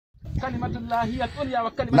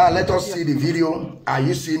Now let us see the video. Are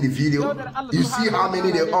you seeing the video? You see how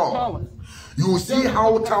many they are. You see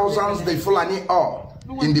how thousands the Fulani are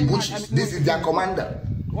in the bushes. This is their commander.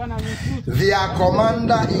 Their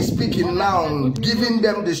commander is speaking now, giving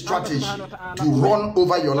them the strategy to run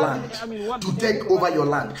over your land, to take over your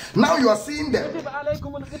land. Now you are seeing them.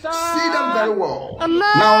 See them very well.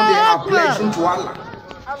 Now they are pledging to Allah.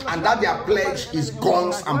 And that their pledge is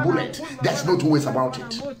guns and bullets. There's no two ways about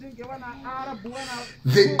it.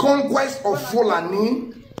 The conquest of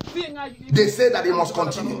Fulani, they say that it must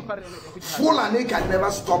continue. Fulani can never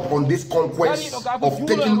stop on this conquest of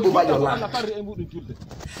taking over your land.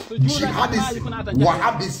 Jihadism,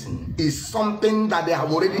 Wahhabism is something that they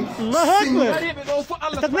have already seen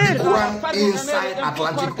the Quran inside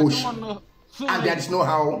Atlantic Ocean. And there is no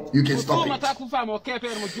how you can stop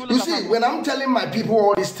it. You see, when I'm telling my people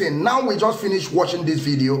all this thing, now we just finished watching this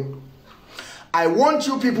video. I want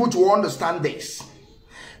you people to understand this,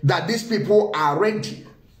 that these people are ready.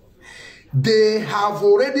 They have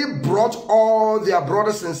already brought all their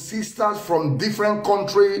brothers and sisters from different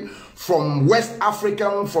countries, from West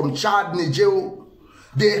Africa, from Chad, Niger.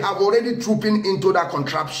 They have already trooping into that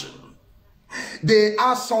contraption. They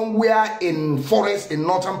are somewhere in forest in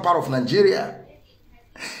northern part of Nigeria,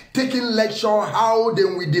 taking lecture how they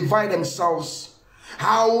will divide themselves,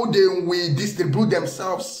 how they will distribute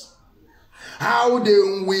themselves, how they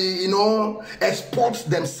will, export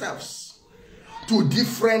themselves to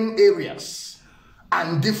different areas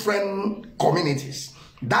and different communities.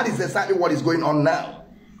 That is exactly what is going on now.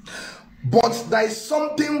 But there is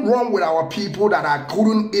something wrong with our people that I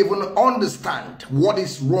couldn't even understand what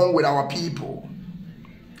is wrong with our people.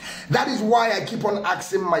 That is why I keep on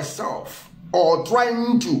asking myself or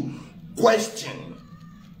trying to question.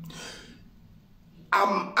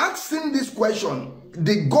 I'm asking this question.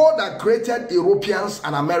 The God that created Europeans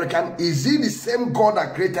and Americans, is he the same God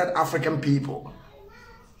that created African people?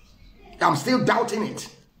 I'm still doubting it.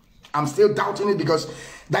 I'm still doubting it because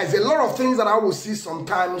there's a lot of things that I will see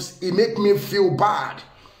sometimes. It make me feel bad.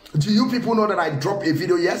 Do you people know that I dropped a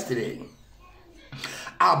video yesterday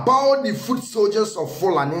about the foot soldiers of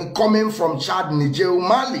Fulani coming from Chad, Niger,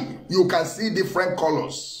 Mali? You can see different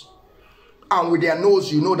colors. And with their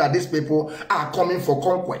nose, you know that these people are coming for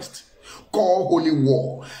conquest, called holy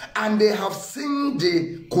war. And they have seen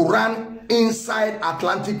the Quran inside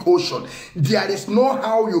Atlantic Ocean. There is no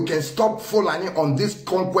how you can stop Fulani on this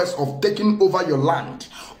conquest of taking over your land,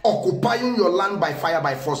 occupying your land by fire,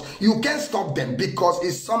 by force. You can't stop them because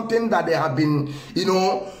it's something that they have been,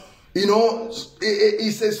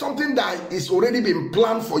 it's something that is already been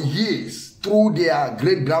planned for years through their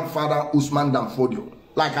great-grandfather Usman Danfodio.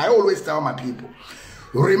 Like I always tell my people.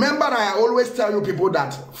 Remember, I always tell you people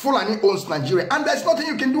that Fulani owns Nigeria and there's nothing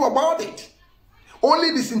you can do about it.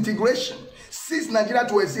 Only disintegration, cease Nigeria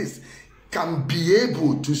to exist, can be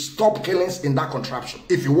able to stop killings in that contraption,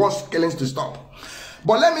 if you want killings to stop.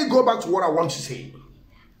 But let me go back to what I want to say.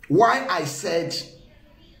 Why I said,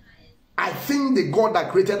 I think the God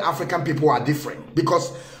that created African people are different.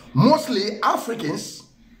 Because mostly Africans,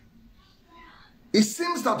 it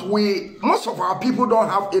seems that most of our people don't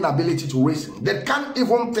have inability to reason. They can't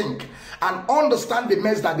even think and understand the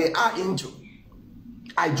mess that they are into.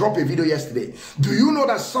 I dropped a video yesterday. Do you know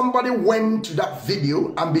that somebody went to that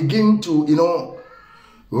video and began to,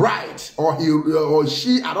 write, or he or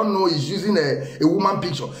she, I don't know, is using a woman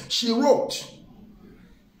picture. She wrote,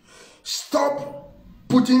 "Stop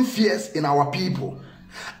putting fears in our people.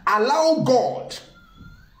 Allow God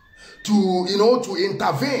to, to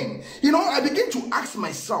intervene." I begin to ask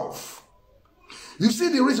myself, you see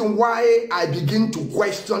the reason why I begin to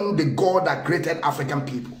question the God that created African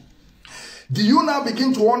people. Do you now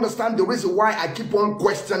begin to understand the reason why I keep on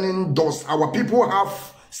questioning, does our people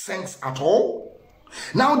have sense at all?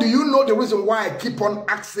 Now, do you know the reason why I keep on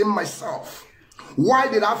asking myself, why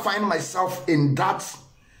did I find myself in that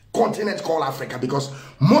continent called Africa? Because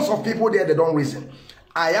most of people there, they don't reason.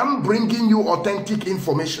 I am bringing you authentic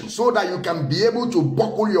information so that you can be able to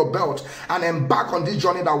buckle your belt and embark on this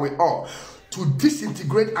journey that we are to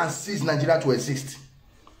disintegrate and cease Nigeria to exist.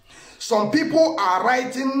 Some people are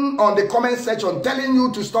writing on the comment section telling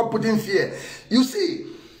you to stop putting fear. You see,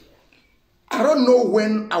 I don't know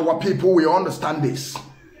when our people will understand this.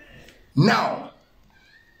 Now,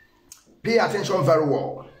 pay attention very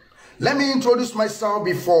well. Let me introduce myself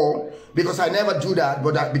before, because I never do that,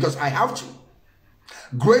 but because I have to.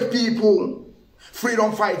 Great people,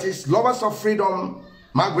 freedom fighters, lovers of freedom,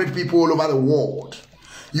 my great people all over the world.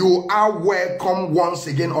 You are welcome once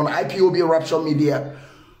again on Ipob Rapture Media,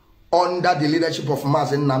 under the leadership of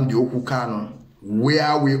Mazi Nnamdi Kanu,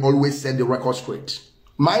 where we always set the record straight.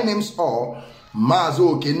 My name's all Mazi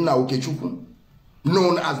Okechukwu,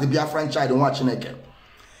 known as the Biafran child in Wachineke,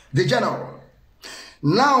 the general.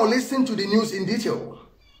 Now listen to the news in detail,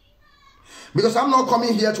 because I'm not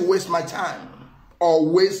coming here to waste my time or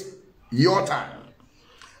waste your time.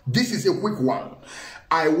 This is a quick one.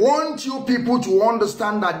 I want you people to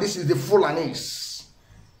understand that this is the Fulanis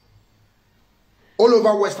all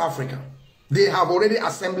over West Africa. They have already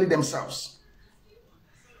assembled themselves,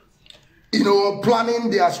 planning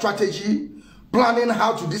their strategy, planning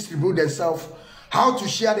how to distribute themselves, how to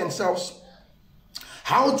share themselves,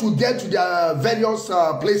 how to get to their various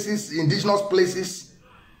places, indigenous places,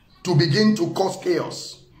 to begin to cause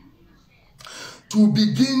chaos. To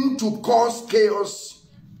begin to cause chaos,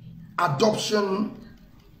 adoption,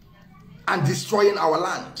 and destroying our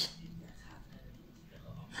land.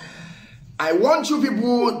 I want you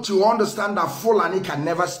people to understand that Fulani can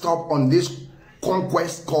never stop on this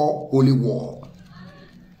conquest called Holy War.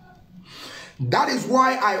 That is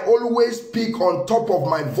why I always speak on top of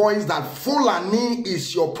my voice that Fulani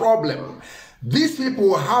is your problem. These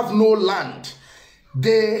people have no land.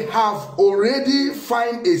 They have already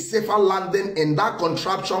found a safer landing in that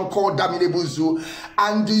contraption called Daminebuzu.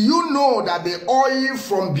 And do you know that the oil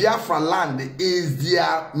from Biafra land is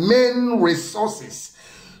their main resources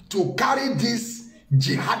to carry this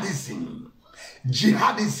jihadism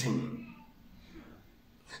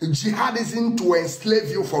to enslave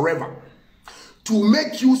you forever, to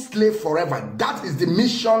make you slave forever? That is the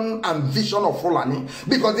mission and vision of Fulani,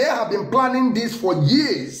 because they have been planning this for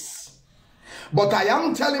years. But I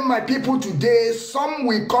am telling my people today, some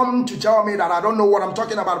will come to tell me that I don't know what I'm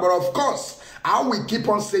talking about, but of course, I will keep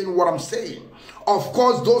on saying what I'm saying. Of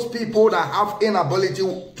course, those people that have inability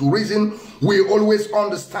to reason will always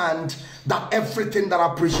understand that everything that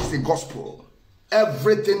I preach is a gospel.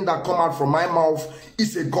 Everything that comes out from my mouth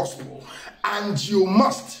is a gospel. And you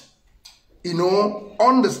must,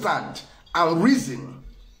 understand and reason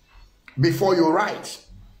before you write.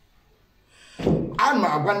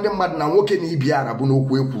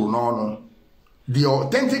 The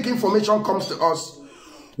authentic information comes to us.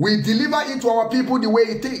 We deliver it to our people the way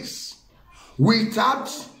it is, without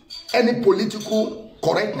any political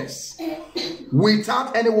correctness.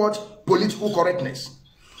 Without any political correctness.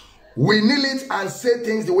 We kneel it and say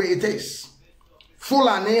things the way it is.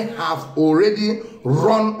 Fulani have already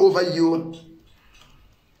run over you,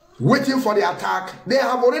 waiting for the attack. They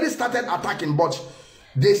have already started attacking, but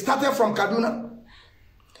they started from Kanu.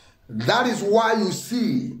 That is why you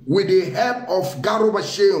see, with the help of Garuba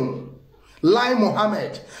Shehu, Lai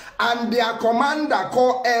Mohammed, and their commander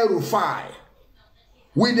called El Rufai,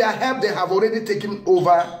 with their help, they have already taken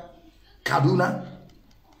over Kaduna.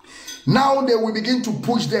 Now they will begin to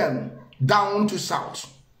push them down to south.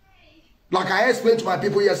 Like I explained to my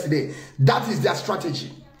people yesterday, that is their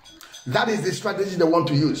strategy. That is the strategy they want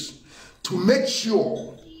to use to make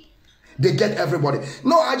sure they get everybody.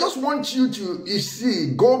 No, I just want you to,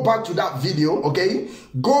 go back to that video, okay?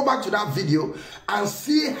 Go back to that video and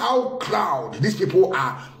see how crowd these people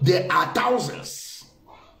are. There are thousands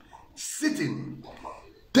sitting,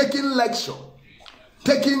 taking lecture,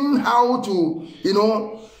 taking how to,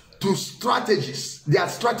 to strategies, their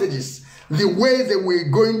strategies, the way they were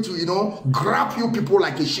going to, grab you people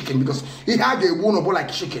like a chicken, because he had a wound like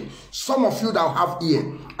a chicken. Some of you that have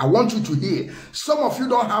ear, I want you to hear. Some of you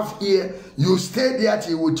don't have ear, you stay there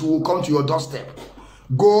till it will come to your doorstep.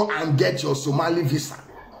 Go and get your Somali visa.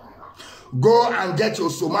 Go and get your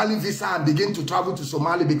Somali visa and begin to travel to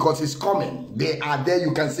Somalia, because it's coming. They are there,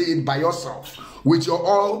 you can see it by yourself, with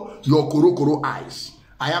all your kuru eyes.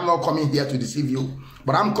 I am not coming here to deceive you,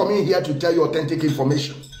 but I'm coming here to tell you authentic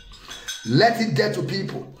information. Let it get to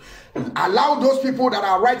people. Allow those people that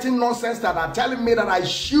are writing nonsense, that are telling me that I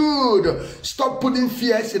should stop putting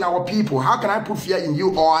fears in our people. How can I put fear in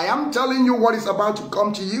you? Or I am telling you what is about to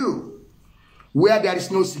come to you, where there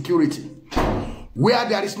is no security, where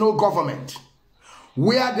there is no government,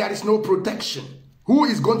 where there is no protection. Who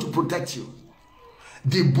is going to protect you?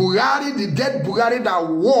 The Buhari, the dead Buhari that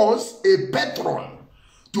was a patron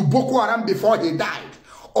to Boko Haram before he died,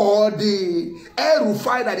 or the El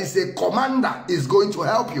Rufai that is a commander is going to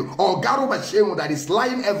help you, or Garuba Shehu that is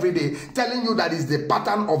lying every day telling you that is the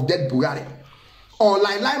pattern of dead Buhari, or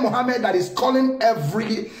Lai Mohammed that is calling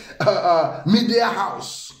every media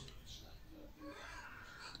house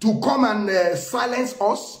to come and silence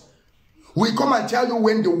us. We come and tell you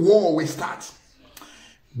when the war will start.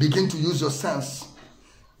 Begin to use your sense.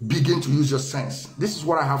 Begin to use your sense. This is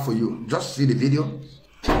what I have for you. Just see the video.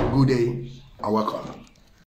 Good day and welcome.